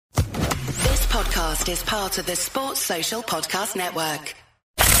podcast is part of the Sports Social Podcast Network.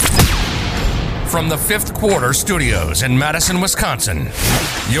 From the Fifth Quarter Studios in Madison, Wisconsin,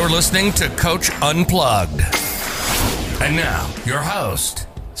 you're listening to Coach Unplugged. And now, your host,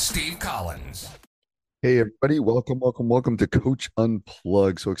 Steve Collins. Hey, everybody. Welcome to Coach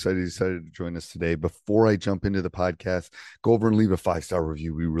Unplugged. So excited you decided to join us today. Before I jump into the podcast, go over and leave a 5-star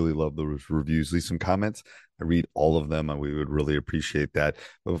review. We really love those reviews. Leave some comments. I read all of them, and we would really appreciate that.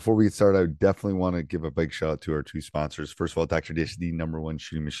 But before we get started, I definitely want to give a big shout out to our two sponsors. First of all, Dr. Dish, the #1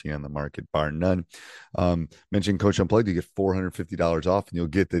 shooting machine on the market, bar none. Mention Coach Unplugged, you get $450 off, and you'll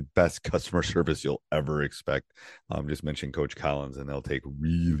get the best customer service you'll ever expect. Just mention Coach Collins, and they'll take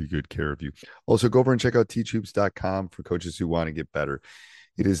really good care of you. Also, go over and check out teachhoops.com for coaches who want to get better.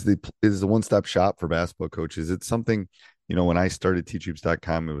 It is the one-stop shop for basketball coaches. It's something, you know, when I started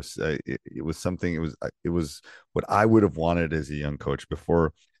teachhoops.com, it was what I would have wanted as a young coach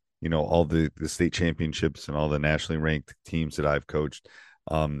before, you know, all the state championships and all the nationally ranked teams that I've coached.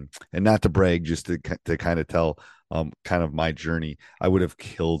 And not to brag, just to kind of tell kind of my journey, I would have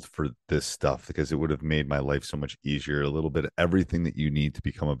killed for this stuff because it would have made my life so much easier. A little bit of everything that you need to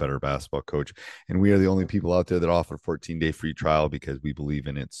become a better basketball coach. And we are the only people out there that offer 14-day free trial because we believe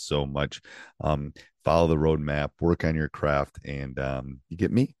in it so much. Follow the roadmap, work on your craft, and you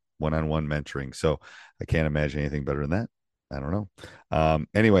get me one-on-one mentoring. So I can't imagine anything better than that. I don't know.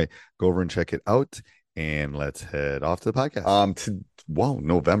 Anyway, go over and check it out, and let's head off to the podcast.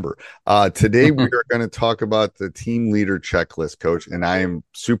 November. Today we are going to talk about the team leader checklist, Coach, and I am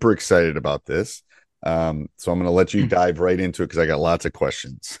super excited about this. So I'm going to let you dive right into it because I got lots of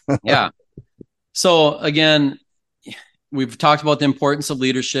questions. Yeah. So again, we've talked about the importance of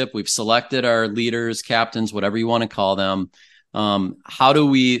leadership. We've selected our leaders, captains, whatever you want to call them. How do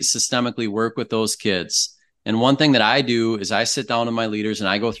we systemically work with those kids? And one thing that I do is I sit down with my leaders and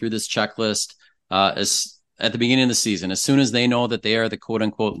I go through this checklist at the beginning of the season. As soon as they know that they are the quote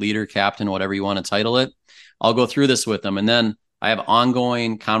unquote leader, captain, whatever you want to title it, I'll go through this with them. And then I have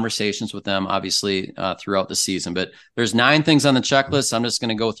ongoing conversations with them, obviously, throughout the season. But there's 9 things on the checklist. I'm just going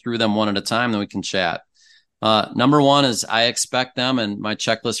to go through them one at a time, then we can chat. Number 1 is I expect them, and my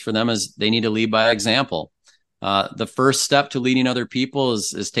checklist for them is they need to lead by example. The first step to leading other people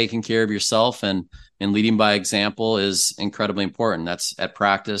is taking care of yourself, and leading by example is incredibly important. That's at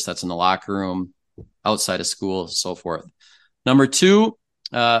practice, that's in the locker room, outside of school, so forth. Number 2,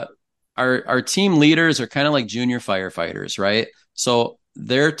 our team leaders are kind of like junior firefighters, right? So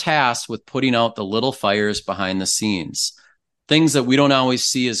they're tasked with putting out the little fires behind the scenes, things that we don't always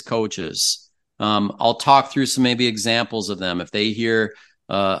see as coaches. I'll talk through some maybe examples of them. If they hear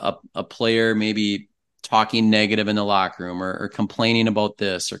a player maybe talking negative in the locker room or complaining about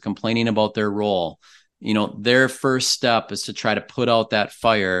this or complaining about their role, you know, their first step is to try to put out that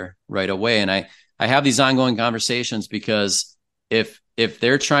fire right away. And I have these ongoing conversations because if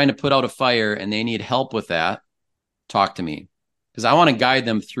they're trying to put out a fire and they need help with that, talk to me because I want to guide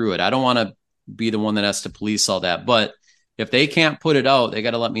them through it. I don't want to be the one that has to police all that. But if they can't put it out, they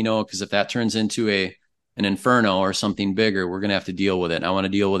got to let me know, because if that turns into an inferno or something bigger, we're going to have to deal with it. And I want to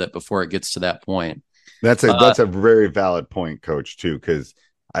deal with it before it gets to that point. That's a very valid point, Coach, too, because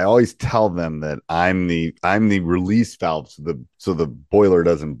I always tell them that I'm the release valve so the boiler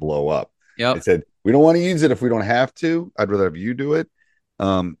doesn't blow up. Yep. I said, we don't want to use it if we don't have to. I'd rather have you do it.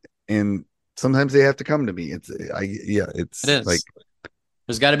 And sometimes they have to come to me. It is. Like,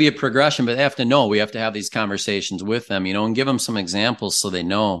 there's got to be a progression, but they have to know. We have to have these conversations with them, you know, and give them some examples so they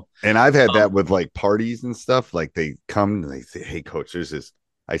know. And I've had that with like parties and stuff. Like they come and they say, "Hey, Coach, there's this."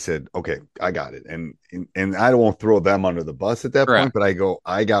 I said, "Okay, I got it." And I won't throw them under the bus at that point, but I go,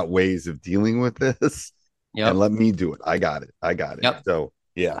 "I got ways of dealing with this, and let me do it. I got it. Yep. So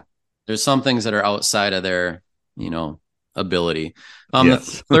yeah, there's some things that are outside of their, you know, ability.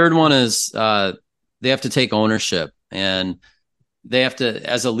 Yes. The third one is they have to take ownership, and they have to,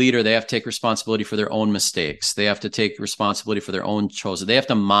 as a leader, they have to take responsibility for their own mistakes. They have to take responsibility for their own choices. They have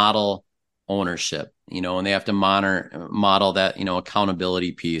to model ownership, you know, and they have to model that, you know,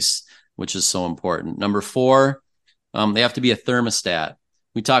 accountability piece, which is so important. Number 4, they have to be a thermostat.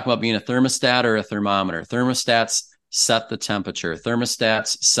 We talk about being a thermostat or a thermometer. Thermostats set the temperature.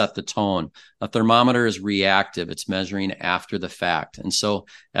 Thermostats set the tone. A thermometer is reactive. It's measuring after the fact. And so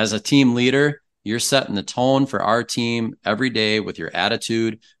as a team leader, you're setting the tone for our team every day with your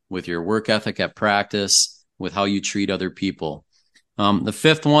attitude, with your work ethic at practice, with how you treat other people. The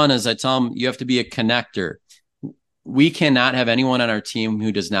 5th one is I tell them you have to be a connector. We cannot have anyone on our team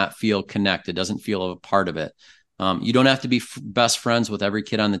who does not feel connected, doesn't feel a part of it. You don't have to be best friends with every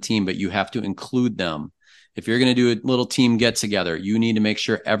kid on the team, but you have to include them. If you're going to do a little team get together, you need to make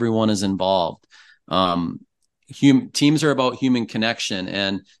sure everyone is involved. Teams are about human connection.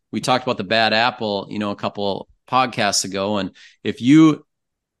 And we talked about the bad apple, a couple podcasts ago. And if you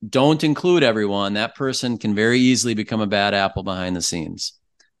don't include everyone, that person can very easily become a bad apple behind the scenes.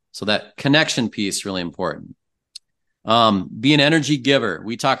 So that connection piece, really important. Be an energy giver.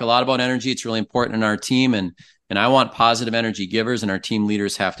 We talk a lot about energy. It's really important in our team. And I want positive energy givers, and our team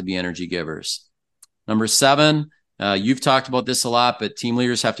leaders have to be energy givers. Number 7, you've talked about this a lot, but team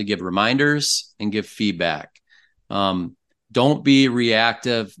leaders have to give reminders and give feedback. Don't be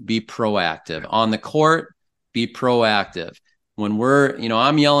reactive, be proactive. On the court, be proactive. When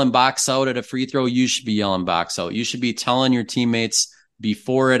I'm yelling box out at a free throw, you should be yelling box out. You should be telling your teammates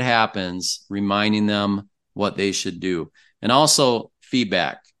before it happens, reminding them what they should do. And also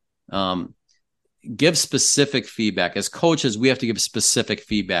feedback. Give specific feedback. As coaches, we have to give specific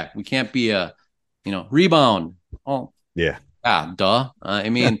feedback. We can't be a, rebound. Oh, yeah. Duh.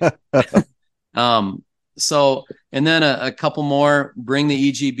 So, and then a couple more, bring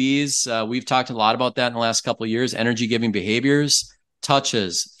the EGBs. We've talked a lot about that in the last couple of years. Energy giving behaviors,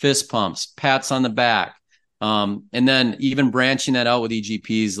 touches, fist pumps, pats on the back. And then even branching that out with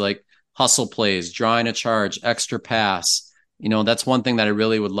EGPs like hustle plays, drawing a charge, extra pass. That's one thing that I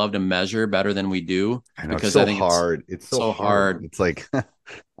really would love to measure better than we do. I know, because it's so I think hard. It's so hard. It's like,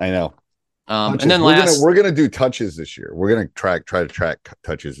 I know. And then we're gonna do touches this year. We're gonna try to track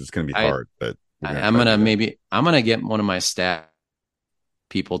touches. It's gonna be hard, but I'm gonna get one of my staff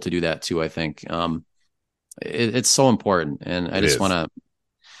people to do that too. I think it's so important, and I just want to.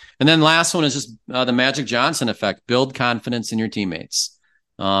 And then last one is just the Magic Johnson effect. Build confidence in your teammates.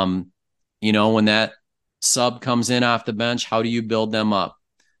 When that sub comes in off the bench, how do you build them up?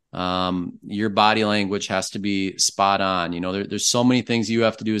 Your body language has to be spot on. There's so many things you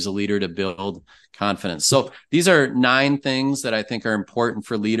have to do as a leader to build confidence. So these are 9 things that I think are important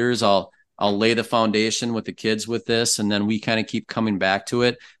for leaders. I'll lay the foundation with the kids with this, and then we kind of keep coming back to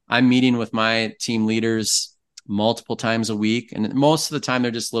it. I'm meeting with my team leaders multiple times a week, and most of the time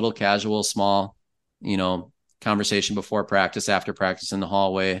they're just little casual, small, conversation before practice, after practice in the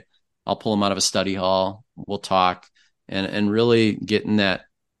hallway. I'll pull them out of a study hall. We'll talk and really get in that.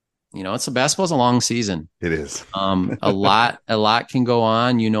 Basketball's a long season. It is. A lot can go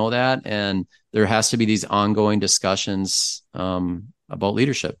on, that, and there has to be these ongoing discussions about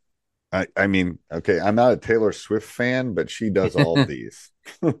leadership. I mean, okay, I'm not a Taylor Swift fan, but she does all of these.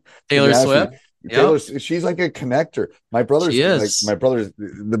 Taylor Swift? She's like a connector. My brother's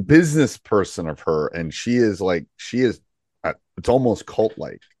the business person of her, and she is it's almost cult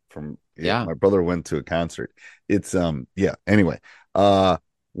like. My brother went to a concert. It's anyway,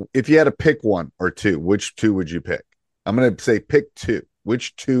 if you had to pick one or two, which 2 would you pick? I'm gonna say pick 2.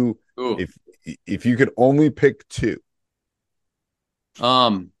 Which 2? Ooh. If you could only pick 2.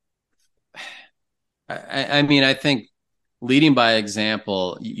 I think leading by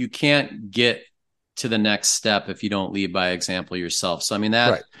example, you can't get to the next step if you don't lead by example yourself. So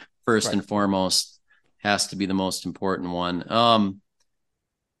that first and foremost has to be the most important one.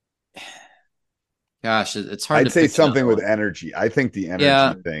 Gosh, it's hard. I'd say something with energy. I think the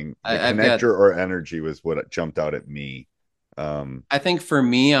energy thing, the connector or energy was what jumped out at me. I think for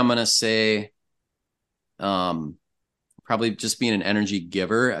me, I'm going to say probably just being an energy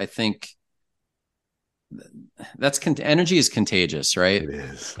giver. I think energy is contagious, right? It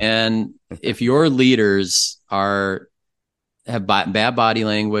is. And if your leaders have bad body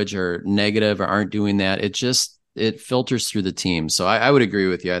language or negative or aren't doing that, it filters through the team. So I would agree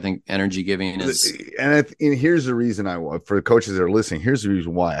with you. I think energy giving is, and here's the reason for the coaches that are listening. Here's the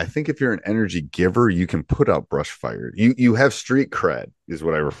reason why. I think if you're an energy giver, you can put out brush fire. You have street cred, is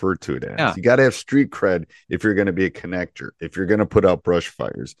what I refer to it as. Yeah. You got to have street cred if you're going to be a connector. If you're going to put out brush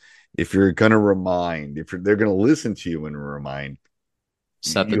fires, if you're going to remind, they're going to listen to you and remind.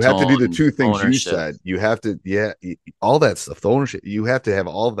 You have to do the 2 things ownership. You said. You have to, all that stuff. The ownership. You have to have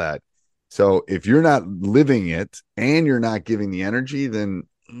all that. So if you're not living it and you're not giving the energy, then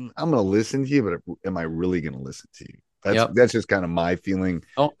I'm going to listen to you, but am I really going to listen to you? That's just kind of my feeling.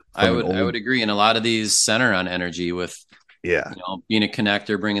 Oh, I would agree. And a lot of these center on energy with, being a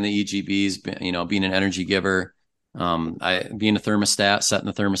connector, bringing the EGBs, being an energy giver, being a thermostat, setting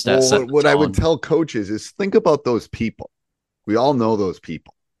the thermostat. What I would tell coaches is think about those people. We all know those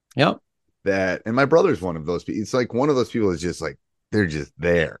people. Yep. And my brother's one of those people. It's like one of those people is just like, they're just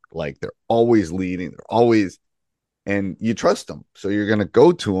there. Like they're always leading. And you trust them. So you're going to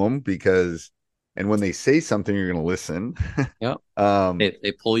go to them and when they say something, you're going to listen. Yeah.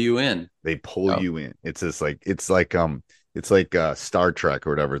 They pull you in. They pull you in. It's just like, it's like Star Trek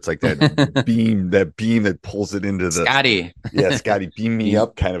or whatever. It's like that beam that pulls it into the Scotty. Yeah, Scotty, beam me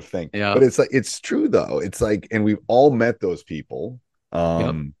up kind of thing. Yeah. But it's like, it's true though. It's like, and we've all met those people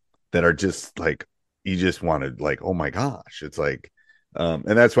that are just like, you just want to like, oh my gosh. It's like, and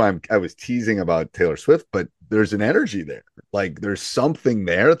that's why I was teasing about Taylor Swift, but there's an energy there. Like there's something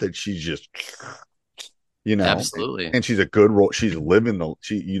there that she's just, Absolutely. And she's a good role. She's living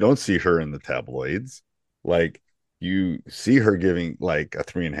you don't see her in the tabloids. Like you see her giving like a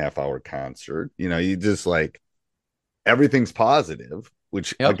 3.5 hour concert, you just like, everything's positive,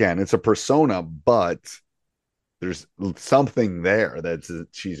 which again, it's a persona, but there's something there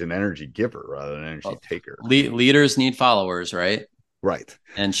she's an energy giver rather than an energy taker. Leaders need followers, right? Right.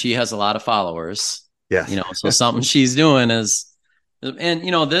 And she has a lot of followers. Yes. So something she's doing is, and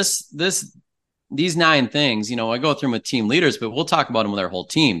these 9 things, I go through them with team leaders, but we'll talk about them with our whole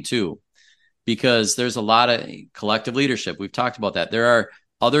team too, because there's a lot of collective leadership. We've talked about that. There are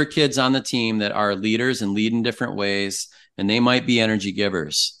other kids on the team that are leaders and lead in different ways, and they might be energy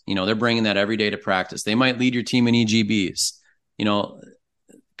givers. They're bringing that every day to practice. They might lead your team in EGBs.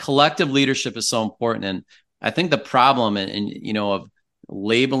 Collective leadership is so important. And I think the problem of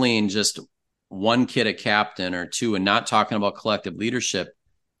labeling just one kid a captain or two and not talking about collective leadership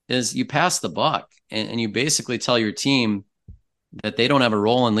is you pass the buck and you basically tell your team that they don't have a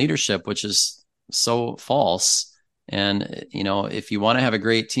role in leadership, which is so false. And, if you want to have a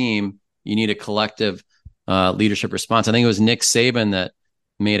great team, you need a collective leadership response. I think it was Nick Saban that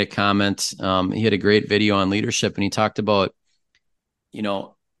made a comment. He had a great video on leadership, and he talked about,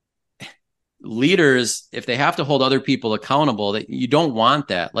 leaders, if they have to hold other people accountable, that you don't want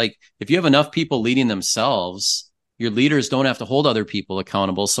that. Like if you have enough people leading themselves, your leaders don't have to hold other people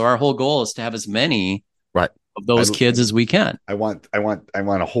accountable. So our whole goal is to have as many of those kids as we can. I want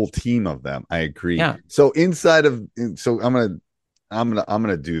a whole team of them. I agree. Yeah. So I'm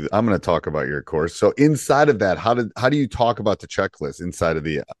gonna talk about your course. So inside of that, how do you talk about the checklist inside of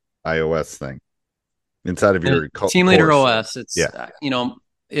the iOS thing? Inside of your team leader OS, it's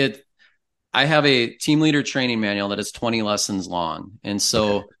I have a team leader training manual that is 20 lessons long, and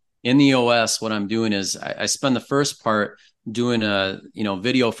so in the OS, what I'm doing is I spend the first part doing a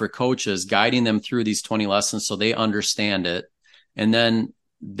video for coaches, guiding them through these 20 lessons so they understand it. And then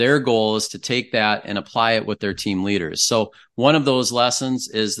their goal is to take that and apply it with their team leaders. So one of those lessons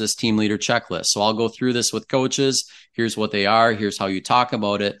is this team leader checklist. So I'll go through this with coaches. Here's what they are. Here's how you talk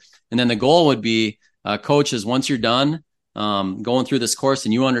about it. And then the goal would be coaches, once you're done going through this course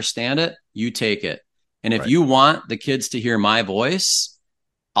and you understand it, you take it. And if you want the kids to hear my voice,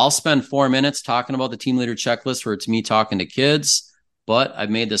 I'll spend 4 minutes talking about the team leader checklist where it's me talking to kids, but I've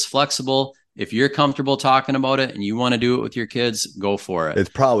made this flexible. If you're comfortable talking about it and you want to do it with your kids, go for it. It's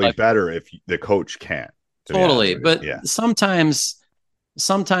probably better if the coach can. Totally. But sometimes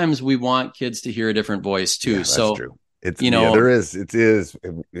we want kids to hear a different voice too. Yeah, so that's true.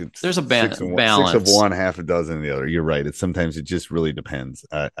 There's a balance. 6 of one, half a dozen of the other. You're right. Sometimes it just really depends.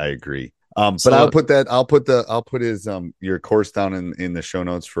 I agree. But I'll put his your course down in the show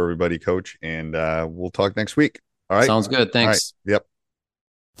notes for everybody, Coach, and we'll talk next week. All right. Sounds good. Thanks. All right.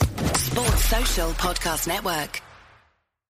 Yep. Sports Social Podcast Network.